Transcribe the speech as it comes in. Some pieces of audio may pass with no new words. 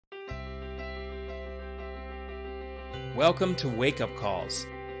Welcome to Wake Up Calls.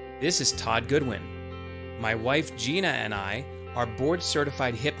 This is Todd Goodwin. My wife Gina and I are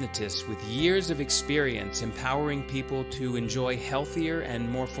board-certified hypnotists with years of experience empowering people to enjoy healthier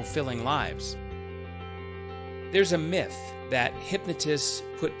and more fulfilling lives. There's a myth that hypnotists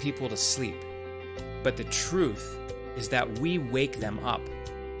put people to sleep, but the truth is that we wake them up.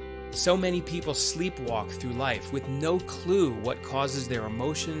 So many people sleepwalk through life with no clue what causes their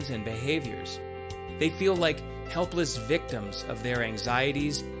emotions and behaviors. They feel like helpless victims of their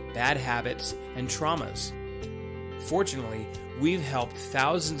anxieties, bad habits, and traumas. Fortunately, we've helped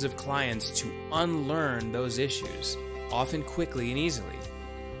thousands of clients to unlearn those issues, often quickly and easily.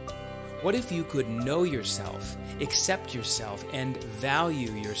 What if you could know yourself, accept yourself, and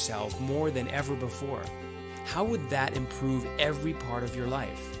value yourself more than ever before? How would that improve every part of your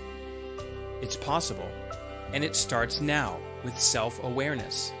life? It's possible, and it starts now with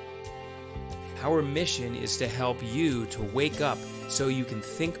self-awareness. Our mission is to help you to wake up so you can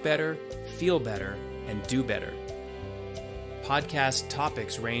think better, feel better, and do better. Podcast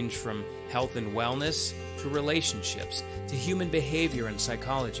topics range from health and wellness to relationships to human behavior and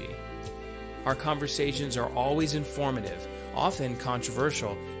psychology. Our conversations are always informative, often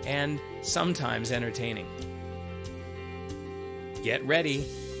controversial, and sometimes entertaining. Get ready.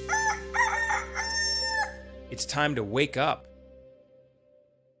 It's time to wake up.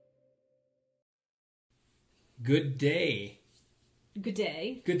 Good day. Good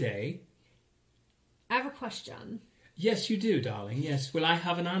day. Good day. I have a question. Yes, you do, darling. Yes. Will I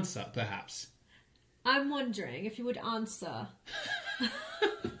have an answer, perhaps? I'm wondering if you would answer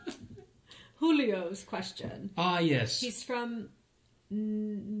Julio's question. Ah, yes. He's from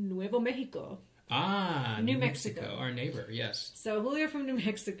Nuevo Mexico. Ah, New Mexico. Our neighbor, yes. So Julio from New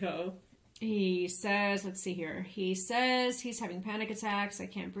Mexico, he says, let's see here. He says he's having panic attacks. I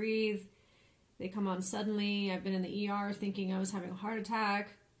can't breathe. They come on suddenly. I've been in the ER thinking I was having a heart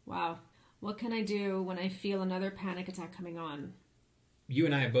attack. Wow. What can I do when I feel another panic attack coming on? You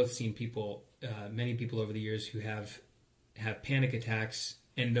and I have both seen people, many people over the years who have panic attacks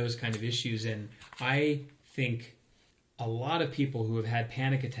and those kind of issues. And I think a lot of people who have had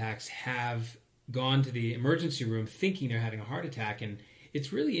panic attacks have gone to the emergency room thinking they're having a heart attack. And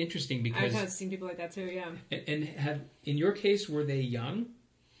it's really interesting because I've seen people like that too, yeah. And have, in your case, were they young?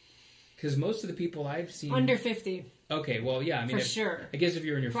 Because most of the people I've seen... Under 50. Okay, well, yeah. I mean, for sure. I guess if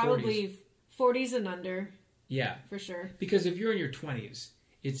you're in your 40s... Probably 40s and under. Yeah. For sure. Because if you're in your 20s,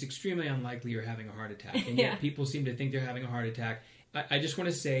 it's extremely unlikely you're having a heart attack. And yeah. yet people seem to think they're having a heart attack. I just want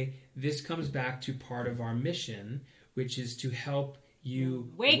to say this comes back to part of our mission, which is to help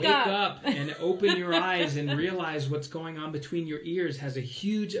you wake up and open your eyes and realize what's going on between your ears has a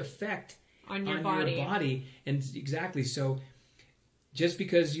huge effect on your body. And exactly, so just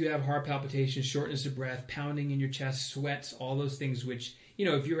because you have heart palpitations, shortness of breath, pounding in your chest, sweats, all those things which,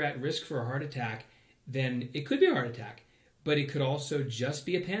 if you're at risk for a heart attack, then it could be a heart attack. But it could also just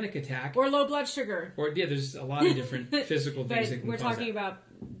be a panic attack. Or low blood sugar. Or, yeah, there's a lot of different physical things that can we're cause talking that. about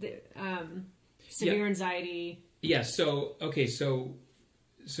the, severe anxiety. Yeah, so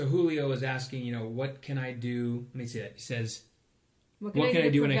Julio is asking, what can I do? Let me see that. He says, what can I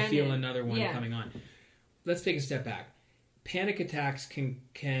do when I feel another one coming on? Let's take a step back. Panic attacks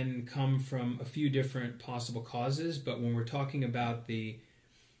can come from a few different possible causes, but when we're talking about the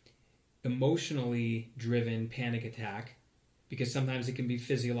emotionally driven panic attack, because sometimes it can be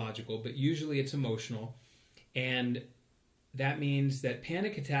physiological, but usually it's emotional, and that means that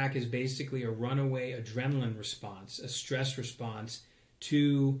panic attack is basically a runaway adrenaline response, a stress response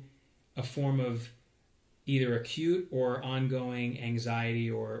to a form of either acute or ongoing anxiety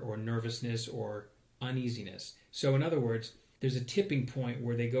or nervousness or uneasiness. So in other words, there's a tipping point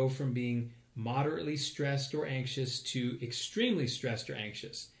where they go from being moderately stressed or anxious to extremely stressed or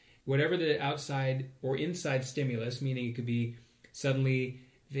anxious. Whatever the outside or inside stimulus, meaning it could be suddenly,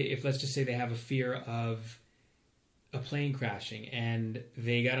 if let's just say they have a fear of a plane crashing and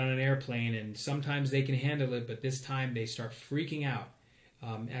they got on an airplane and sometimes they can handle it, but this time they start freaking out.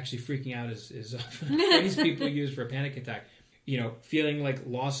 Actually, freaking out is a phrase people use for a panic attack. Feeling like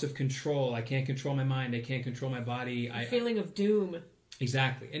loss of control. I can't control my mind. I can't control my body. Feeling of doom.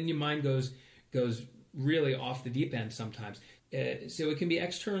 Exactly. And your mind goes really off the deep end sometimes. So it can be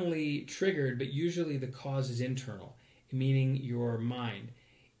externally triggered, but usually the cause is internal, meaning your mind.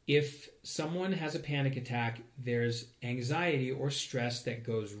 If someone has a panic attack, there's anxiety or stress that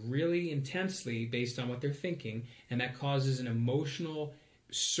goes really intensely based on what they're thinking, and that causes an emotional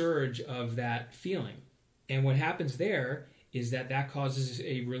surge of that feeling. And what happens there is that causes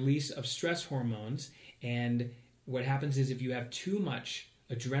a release of stress hormones, and what happens is if you have too much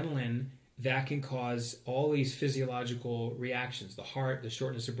adrenaline, that can cause all these physiological reactions, the heart, the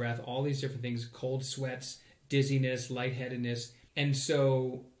shortness of breath, all these different things, cold sweats, dizziness, lightheadedness. And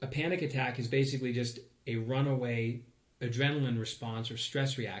so a panic attack is basically just a runaway adrenaline response or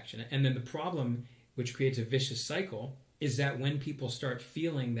stress reaction. And then the problem, which creates a vicious cycle, is that when people start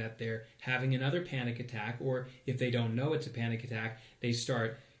feeling that they're having another panic attack, or if they don't know it's a panic attack,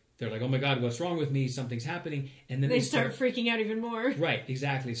 they're like, oh my God, what's wrong with me? Something's happening. And then they start freaking out even more. Right,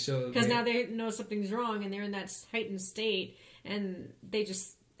 exactly. So because now they know something's wrong and they're in that heightened state, and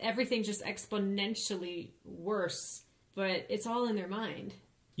everything's just exponentially worse, but it's all in their mind.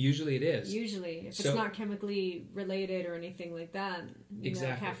 Usually it is. If it's not chemically related or anything like that.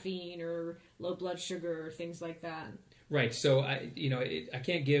 Exactly. Caffeine or low blood sugar or things like that. Right. So I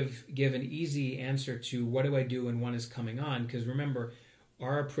can't give an easy answer to what do I do when one is coming on, because remember,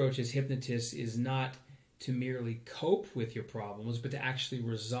 our approach as hypnotists is not to merely cope with your problems, but to actually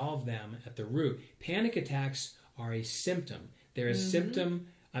resolve them at the root. Panic attacks are a symptom. They're a symptom.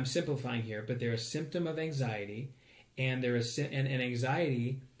 I'm simplifying here, but they're a symptom of anxiety, and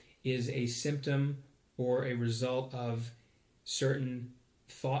anxiety is a symptom or a result of certain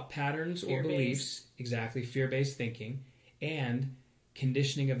thought patterns or beliefs, exactly, fear-based thinking, and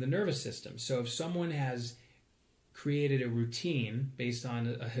conditioning of the nervous system. So if someone has created a routine based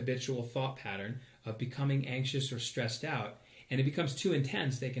on a habitual thought pattern of becoming anxious or stressed out, and it becomes too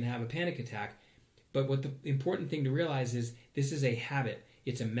intense, they can have a panic attack. But what the important thing to realize is this is a habit.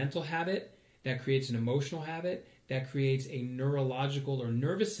 It's a mental habit that creates an emotional habit that creates a neurological or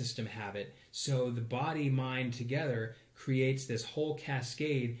nervous system habit. So the body, mind together creates this whole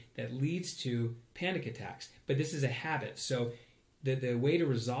cascade that leads to panic attacks. But this is a habit. So the way to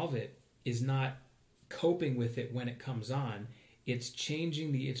resolve it is not coping with it when it comes on. It's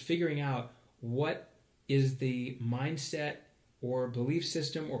figuring out what is the mindset or belief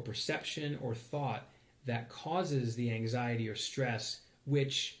system or perception or thought that causes the anxiety or stress,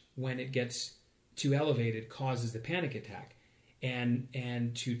 which when it gets too elevated causes the panic attack.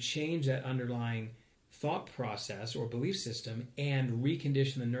 And to change that underlying thought process or belief system and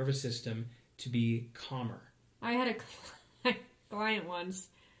recondition the nervous system to be calmer. I had a client once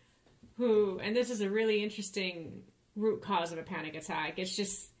who, and this is a really interesting root cause of a panic attack. It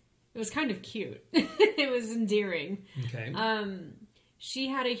was kind of cute. It was endearing. Okay. She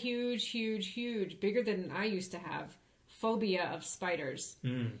had a huge, bigger than I used to have, phobia of spiders.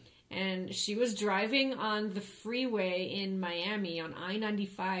 And she was driving on the freeway in Miami on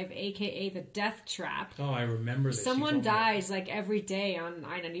I-95, a.k.a. the Death Trap. Oh, I remember this. Someone dies like every day on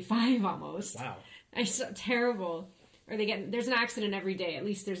I-95 almost. Wow. It's terrible. Or there's an accident every day. At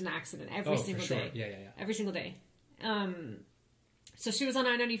least there's an accident every single day. Yeah. Every single day. So she was on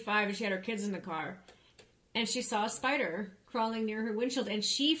I-95 and she had her kids in the car. And she saw a spider crawling near her windshield. And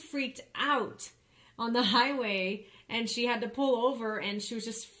she freaked out on the highway. And she had to pull over. And she was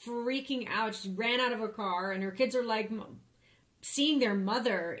just freaking out. She ran out of her car. And her kids are like seeing their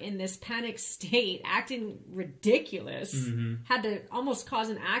mother in this panic state, acting ridiculous. Had to almost cause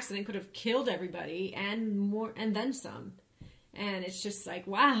an accident. Could have killed everybody and more, and then some. And it's just like,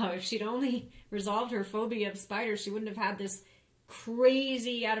 wow, if she'd only resolved her phobia of spiders, she wouldn't have had this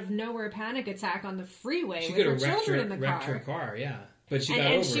crazy out of nowhere panic attack on the freeway with her children in the car. Wrecked her car, yeah. But she got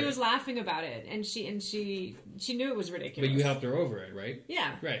over it. And she was laughing about it, and she knew it was ridiculous. But you helped her over it, right?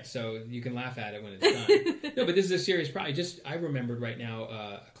 Yeah. Right, so you can laugh at it when it's done. No, but this is a serious problem. I remembered right now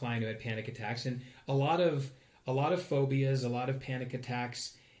a client who had panic attacks, and a lot of phobias, a lot of panic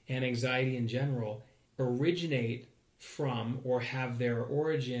attacks, and anxiety in general originate from or have their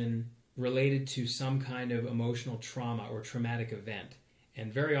origin related to some kind of emotional trauma or traumatic event.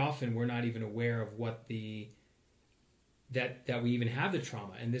 And very often we're not even aware of what that we even have the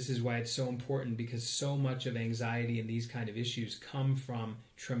trauma. And this is why it's so important, because so much of anxiety and these kind of issues come from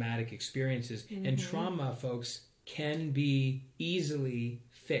traumatic experiences. And trauma, folks, can be easily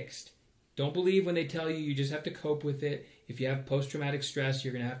fixed. Don't believe when they tell you you just have to cope with it. If you have post-traumatic stress,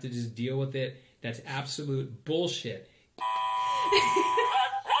 you're going to have to just deal with it. That's absolute bullshit.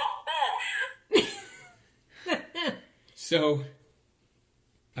 So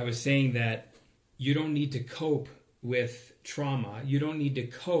I was saying that you don't need to cope with trauma. You don't need to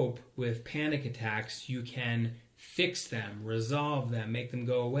cope with panic attacks. You can fix them, resolve them, make them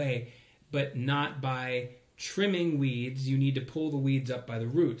go away, but not by trimming weeds. You need to pull the weeds up by the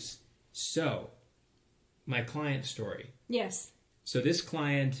roots. So, my client story. Yes. So this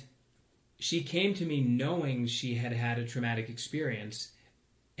client, she came to me knowing she had had a traumatic experience,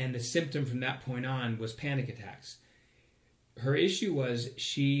 and the symptom from that point on was panic attacks. Her issue was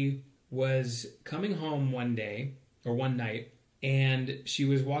she was coming home one day, or one night, and she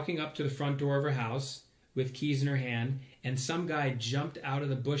was walking up to the front door of her house with keys in her hand, and some guy jumped out of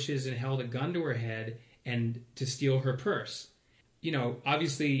the bushes and held a gun to her head and to steal her purse. You know,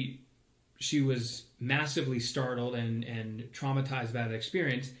 obviously she was massively startled and traumatized by that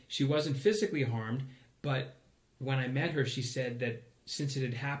experience. She wasn't physically harmed, but when I met her, she said that since it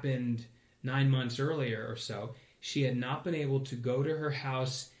had happened 9 months earlier or so, she had not been able to go to her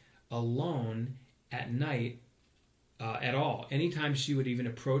house alone at night at all. Anytime she would even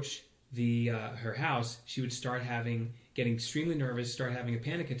approach her house, she would start getting extremely nervous, start having a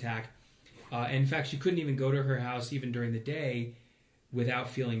panic attack. In fact, she couldn't even go to her house even during the day without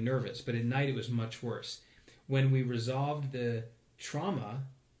feeling nervous. But at night, it was much worse. When we resolved the trauma,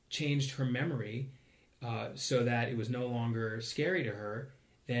 changed her memory so that it was no longer scary to her,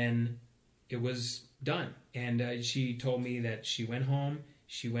 then it was done. And she told me that she went home,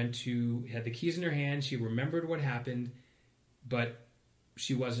 had the keys in her hand, she remembered what happened, but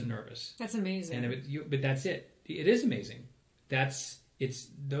she wasn't nervous. That's amazing. But that's it. It is amazing.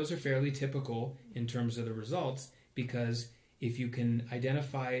 Those are fairly typical in terms of the results, because if you can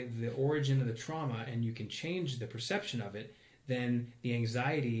identify the origin of the trauma and you can change the perception of it, then the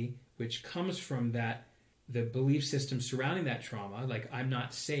anxiety which comes from that, the belief system surrounding that trauma, like I'm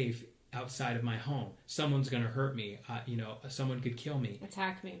not safe outside of my home, someone's going to hurt me, someone could kill me,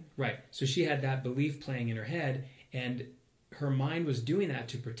 attack me. Right. So she had that belief playing in her head, and her mind was doing that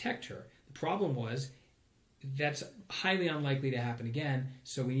to protect her. The problem was that's highly unlikely to happen again,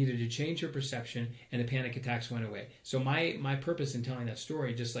 so we needed to change her perception, and the panic attacks went away. So my purpose in telling that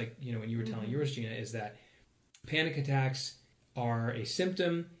story, just like when you were telling yours, Gina, is that panic attacks are a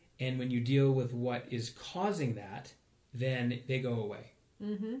symptom, and when you deal with what is causing that, then they go away.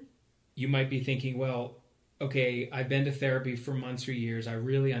 Mm-hmm. You might be thinking, well, okay, I've been to therapy for months or years. I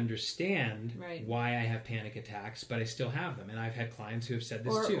really understand why I have panic attacks, but I still have them. And I've had clients who have said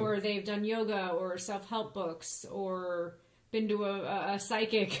this too. Or they've done yoga or self-help books or been to a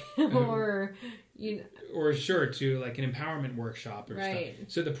psychic or sure, to like an empowerment workshop or stuff.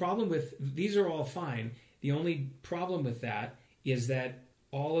 So the problem with, these are all fine. The only problem with that is that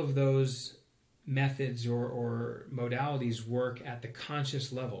all of those methods or modalities work at the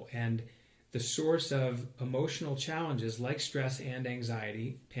conscious level, and the source of emotional challenges like stress and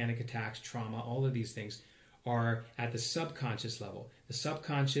anxiety, panic attacks, trauma, all of these things are at the subconscious level. The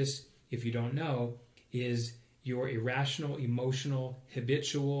subconscious, if you don't know, is your irrational, emotional,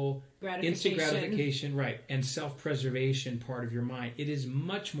 habitual, instant gratification, and self-preservation part of your mind. It is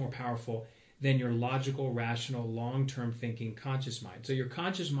much more powerful than your logical, rational, long-term thinking conscious mind. So your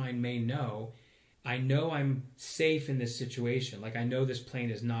conscious mind may know, I know I'm safe in this situation. Like, I know this plane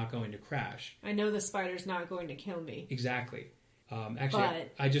is not going to crash. I know the spider's not going to kill me. Exactly.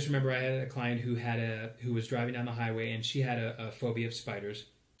 I just remember I had a client who was driving down the highway, and she had a phobia of spiders.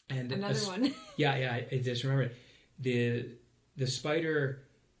 And another one. Yeah. I just remember the spider.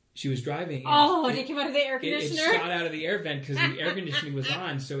 She was driving. It came out of the air conditioner? It shot out of the air vent because the air conditioning was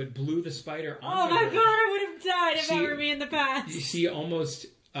on, so it blew the spider onto her. Oh my God, I would have died if that were me in the past. She almost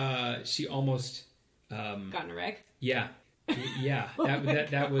got in a wreck. Yeah.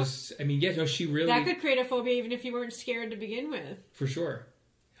 That was, she really... That could create a phobia even if you weren't scared to begin with. For sure.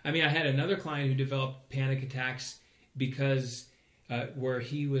 I had another client who developed panic attacks because where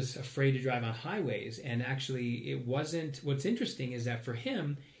he was afraid to drive on highways, and actually it wasn't... What's interesting is that for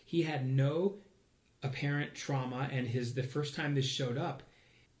him, he had no apparent trauma, and the first time this showed up,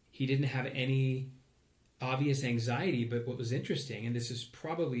 he didn't have any obvious anxiety. But what was interesting, and this is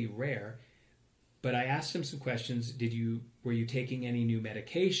probably rare, but I asked him some questions. Were you taking any new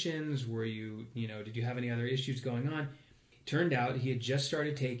medications? Did you have any other issues going on? Turned out he had just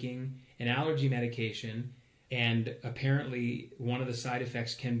started taking an allergy medication, and apparently one of the side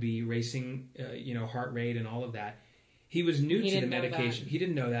effects can be racing, heart rate and all of that. He was new to the medication. He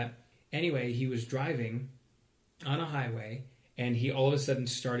didn't know that. Anyway, he was driving on a highway, and he all of a sudden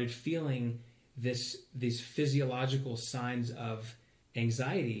started feeling these physiological signs of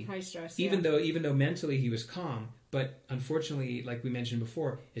anxiety, high stress, even though mentally he was calm. But unfortunately, like we mentioned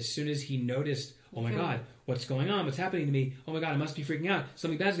before, as soon as he noticed, oh my God, what's going on? What's happening to me? Oh my God, I must be freaking out.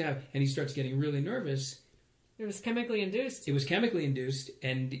 Something bad's gonna happen. And he starts getting really nervous. It was chemically induced.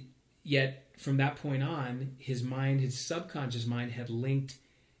 And yet from that point on, his subconscious mind had linked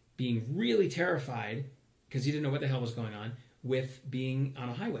being really terrified because he didn't know what the hell was going on with being on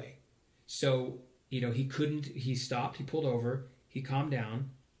a highway. So, he stopped, he pulled over, he calmed down.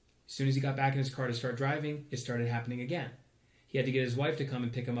 As soon as he got back in his car to start driving, it started happening again. He had to get his wife to come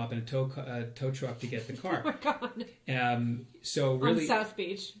and pick him up in a tow truck to get the car. Oh my God. So really, on South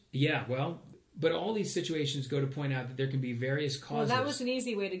Beach. Yeah, well, But all these situations go to point out that there can be various causes. Well, that was an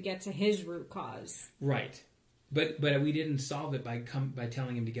easy way to get to his root cause. Right. But we didn't solve it by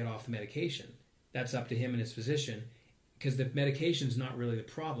telling him to get off the medication. That's up to him and his physician, because the medication's not really the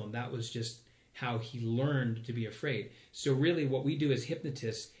problem. That was just how he learned to be afraid. So really what we do as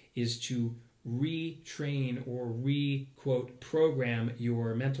hypnotists is to retrain or quote program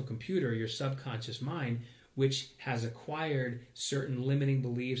your mental computer, your subconscious mind, which has acquired certain limiting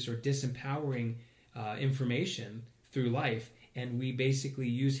beliefs or disempowering information through life. And we basically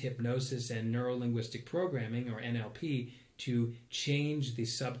use hypnosis and neuro-linguistic programming, or NLP, to change the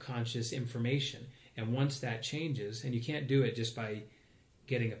subconscious information. And once that changes, and you can't do it just by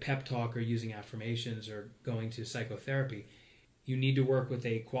getting a pep talk or using affirmations or going to psychotherapy, you need to work with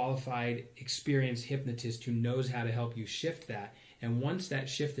a qualified, experienced hypnotist who knows how to help you shift that. And once that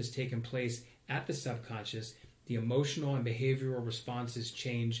shift has taken place at the subconscious, the emotional and behavioral responses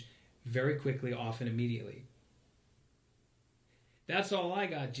change very quickly, often immediately. That's all I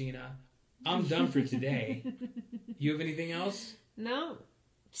got, Gina. I'm done for today. You have anything else? No.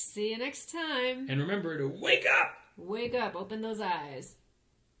 See you next time. And remember to wake up! Wake up. Open those eyes.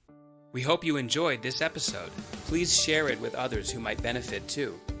 We hope you enjoyed this episode. Please share it with others who might benefit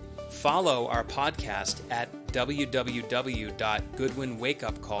too. Follow our podcast at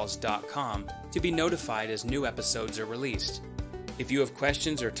www.goodwinwakeupcalls.com to be notified as new episodes are released. If you have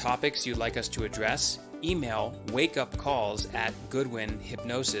questions or topics you'd like us to address, email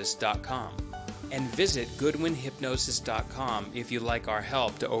wakeupcalls@goodwinhypnosis.com and visit goodwinhypnosis.com if you'd like our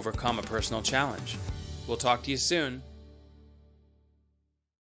help to overcome a personal challenge. We'll talk to you soon.